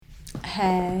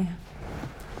Hey,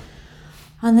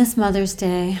 on this Mother's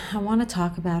Day, I want to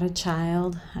talk about a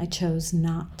child I chose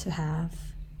not to have.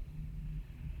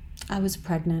 I was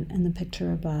pregnant in the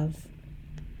picture above.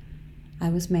 I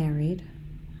was married.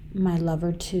 My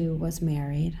lover, too, was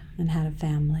married and had a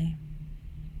family.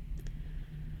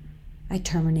 I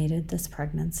terminated this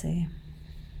pregnancy.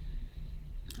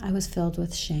 I was filled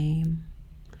with shame.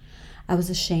 I was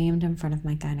ashamed in front of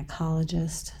my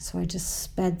gynecologist, so I just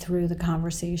sped through the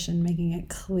conversation, making it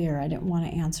clear I didn't want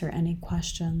to answer any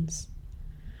questions.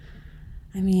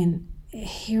 I mean,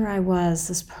 here I was,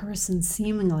 this person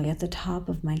seemingly at the top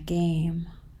of my game,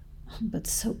 but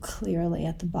so clearly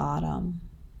at the bottom.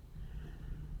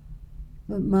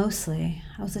 But mostly,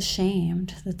 I was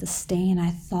ashamed that the stain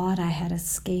I thought I had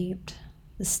escaped,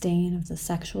 the stain of the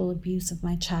sexual abuse of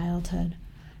my childhood,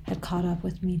 had caught up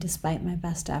with me despite my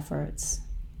best efforts.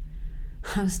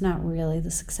 I was not really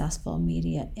the successful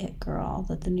media it girl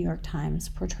that the New York Times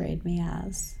portrayed me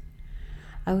as.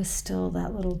 I was still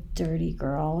that little dirty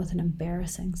girl with an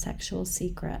embarrassing sexual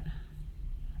secret,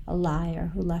 a liar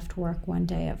who left work one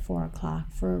day at 4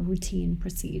 o'clock for a routine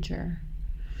procedure.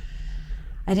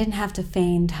 I didn't have to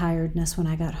feign tiredness when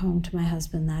I got home to my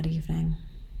husband that evening.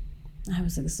 I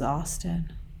was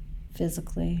exhausted,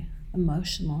 physically,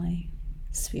 emotionally,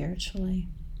 spiritually.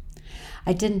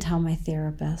 I didn't tell my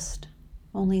therapist.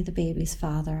 Only the baby's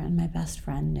father and my best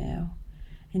friend knew.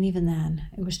 And even then,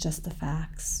 it was just the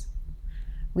facts.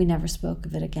 We never spoke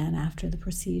of it again after the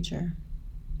procedure,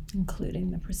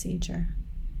 including the procedure.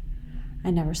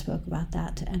 I never spoke about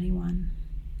that to anyone.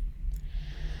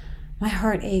 My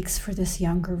heart aches for this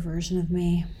younger version of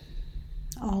me,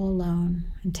 all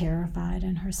alone and terrified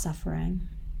in her suffering.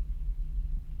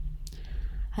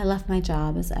 I left my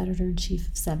job as editor-in-chief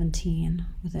of 17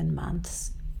 within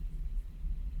months.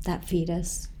 That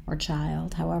fetus, or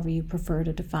child, however you prefer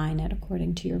to define it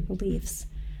according to your beliefs,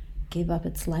 gave up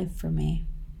its life for me.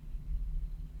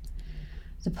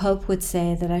 The Pope would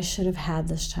say that I should have had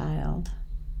this child,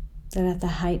 that at the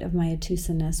height of my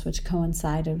Atoosa-ness, which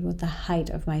coincided with the height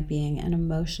of my being an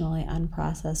emotionally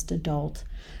unprocessed adult,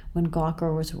 when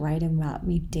Gawker was writing about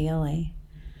me daily,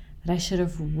 that I should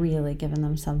have really given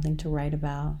them something to write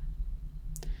about,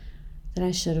 that I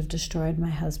should have destroyed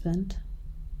my husband,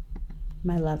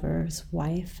 my lover's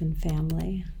wife and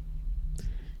family.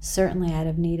 Certainly I'd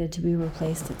have needed to be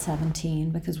replaced at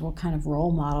 17, because what kind of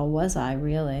role model was I,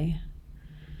 really?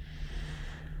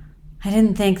 I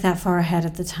didn't think that far ahead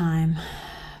at the time,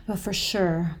 but for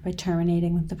sure, by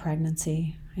terminating the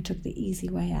pregnancy, I took the easy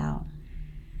way out.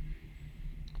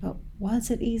 But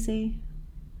was it easy?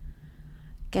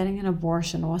 Getting an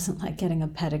abortion wasn't like getting a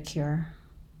pedicure.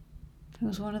 It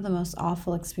was one of the most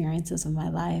awful experiences of my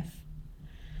life.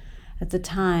 At the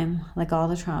time, like all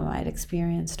the trauma I'd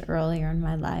experienced earlier in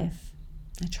my life,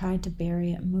 I tried to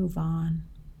bury it and move on.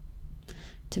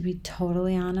 To be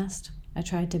totally honest, I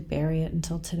tried to bury it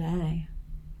until today,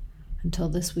 until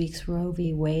this week's Roe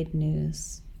v. Wade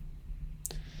news.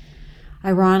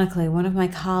 Ironically, one of my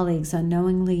colleagues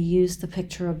unknowingly used the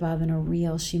picture above in a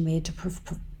reel she made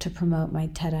to promote my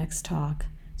TEDx talk,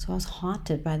 so I was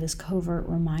haunted by this covert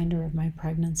reminder of my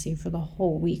pregnancy for the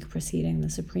whole week preceding the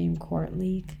Supreme Court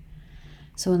leak.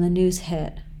 So when the news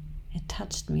hit, it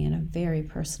touched me in a very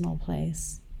personal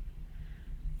place,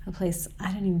 a place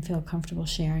I didn't even feel comfortable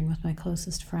sharing with my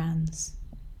closest friends.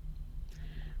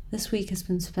 This week has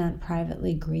been spent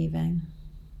privately grieving.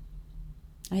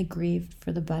 I grieved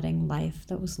for the budding life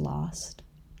that was lost.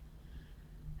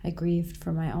 I grieved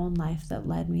for my own life that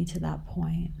led me to that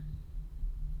point.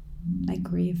 I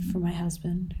grieved for my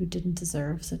husband, who didn't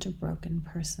deserve such a broken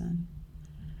person.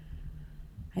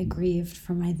 I grieved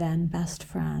for my then best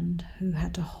friend, who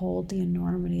had to hold the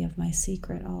enormity of my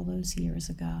secret all those years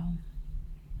ago.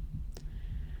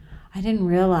 I didn't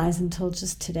realize until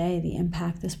just today the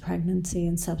impact this pregnancy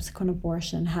and subsequent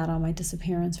abortion had on my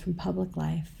disappearance from public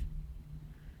life.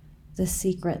 This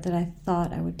secret that I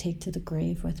thought I would take to the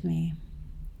grave with me.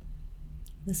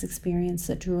 This experience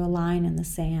that drew a line in the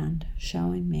sand,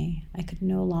 showing me I could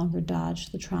no longer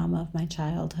dodge the trauma of my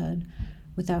childhood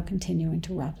without continuing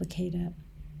to replicate it.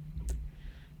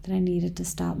 That I needed to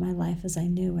stop my life as I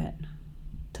knew it,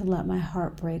 to let my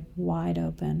heart break wide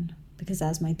open, because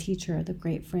as my teacher, the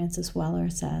great Francis Weller,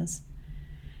 says,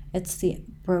 it's the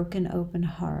broken open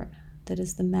heart that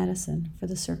is the medicine for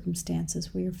the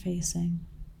circumstances we are facing.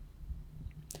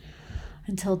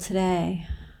 Until today,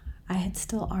 I had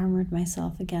still armored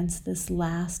myself against this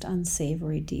last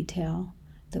unsavory detail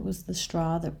that was the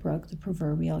straw that broke the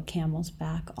proverbial camel's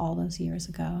back all those years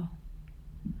ago.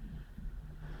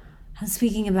 I'm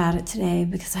speaking about it today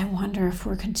because I wonder if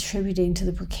we're contributing to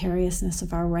the precariousness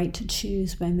of our right to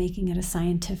choose by making it a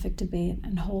scientific debate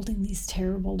and holding these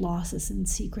terrible losses in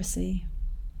secrecy.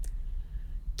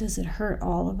 Does it hurt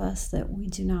all of us that we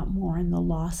do not mourn the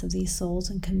loss of these souls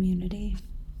in community?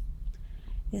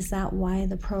 Is that why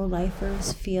the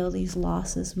pro-lifers feel these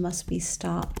losses must be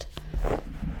stopped?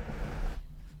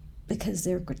 Because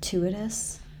they're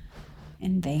gratuitous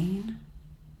and vain?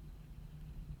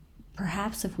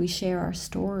 Perhaps if we share our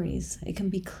stories, it can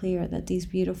be clear that these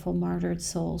beautiful martyred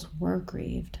souls were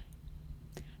grieved,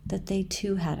 that they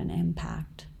too had an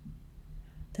impact,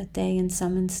 that they in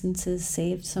some instances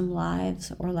saved some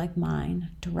lives, or like mine,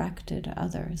 directed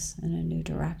others in a new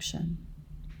direction,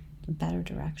 a better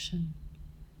direction.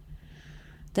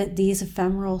 That these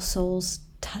ephemeral souls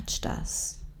touched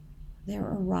us, their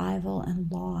arrival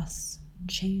and loss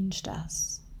changed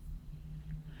us.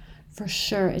 For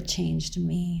sure it changed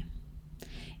me.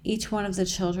 Each one of the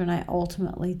children I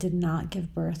ultimately did not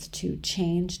give birth to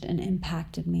changed and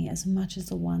impacted me as much as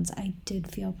the ones I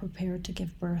did feel prepared to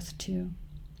give birth to.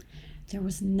 There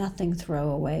was nothing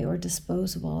throwaway or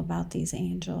disposable about these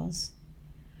angels.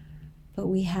 But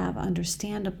we have,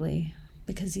 understandably,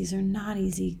 because these are not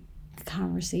easy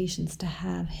conversations to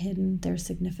have, hidden their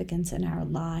significance in our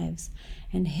lives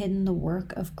and hidden the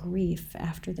work of grief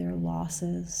after their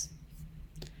losses.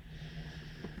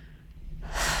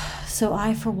 So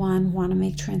I, for one, want to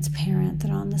make transparent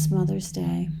that on this Mother's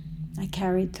Day, I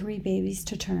carried 3 babies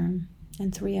to term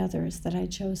and 3 others that I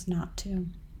chose not to.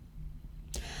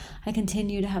 I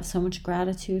continue to have so much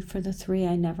gratitude for the 3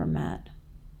 I never met,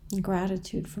 and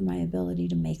gratitude for my ability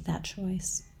to make that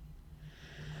choice.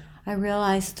 I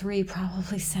realize 3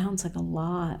 probably sounds like a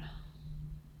lot.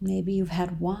 Maybe you've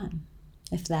had 1,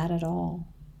 if that at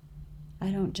all. I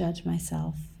don't judge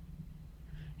myself.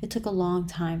 It took a long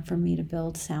time for me to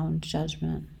build sound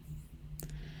judgment.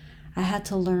 I had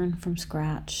to learn from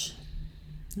scratch.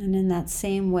 And in that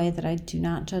same way that I do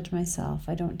not judge myself,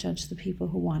 I don't judge the people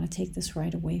who want to take this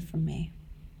right away from me,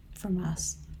 from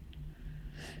us.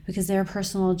 Because their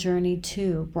personal journey,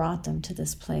 too, brought them to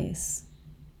this place.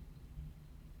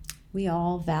 We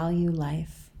all value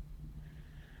life.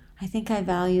 I think I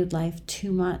valued life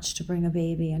too much to bring a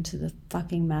baby into the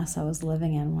fucking mess I was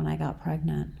living in when I got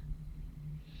pregnant.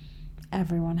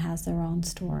 Everyone has their own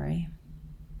story.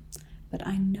 But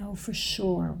I know for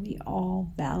sure we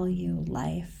all value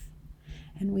life,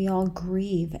 and we all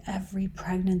grieve every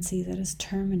pregnancy that is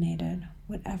terminated,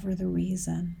 whatever the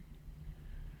reason.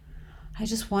 I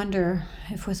just wonder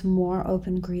if with more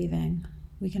open grieving,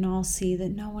 we can all see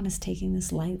that no one is taking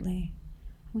this lightly.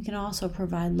 We can also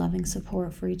provide loving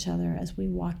support for each other as we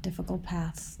walk difficult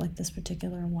paths like this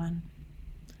particular one.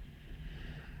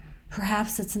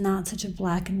 Perhaps it's not such a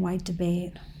black and white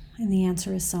debate, and the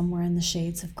answer is somewhere in the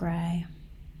shades of gray.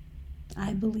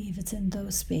 I believe it's in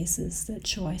those spaces that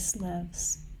choice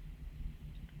lives.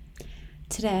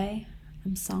 Today,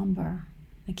 I'm somber.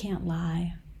 I can't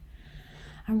lie.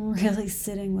 I'm really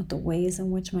sitting with the ways in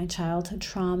which my childhood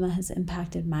trauma has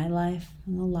impacted my life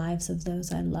and the lives of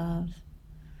those I love.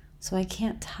 So I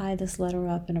can't tie this letter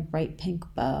up in a bright pink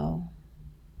bow.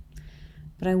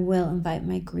 But I will invite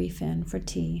my grief in for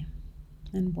tea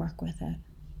and work with it.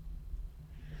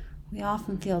 We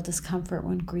often feel discomfort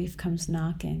when grief comes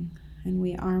knocking, and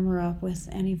we armor up with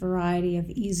any variety of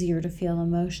easier to feel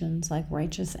emotions like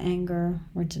righteous anger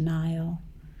or denial.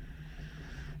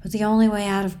 But the only way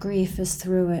out of grief is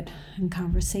through it in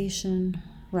conversation,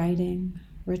 writing,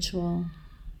 ritual,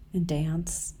 and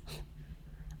dance.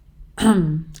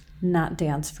 Not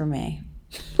dance for me.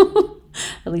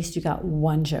 At least you got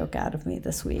one joke out of me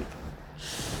this week.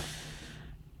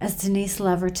 As Denise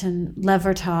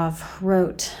Levertov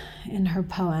wrote in her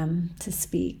poem, To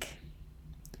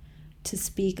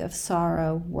speak of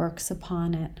sorrow works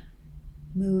upon it,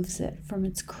 moves it from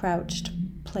its crouched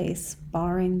place,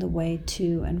 barring the way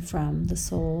to and from the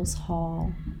soul's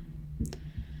hall.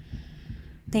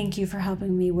 Thank you for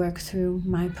helping me work through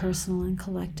my personal and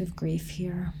collective grief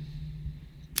here.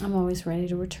 I'm always ready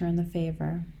to return the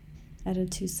favor at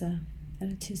Atoosa.com.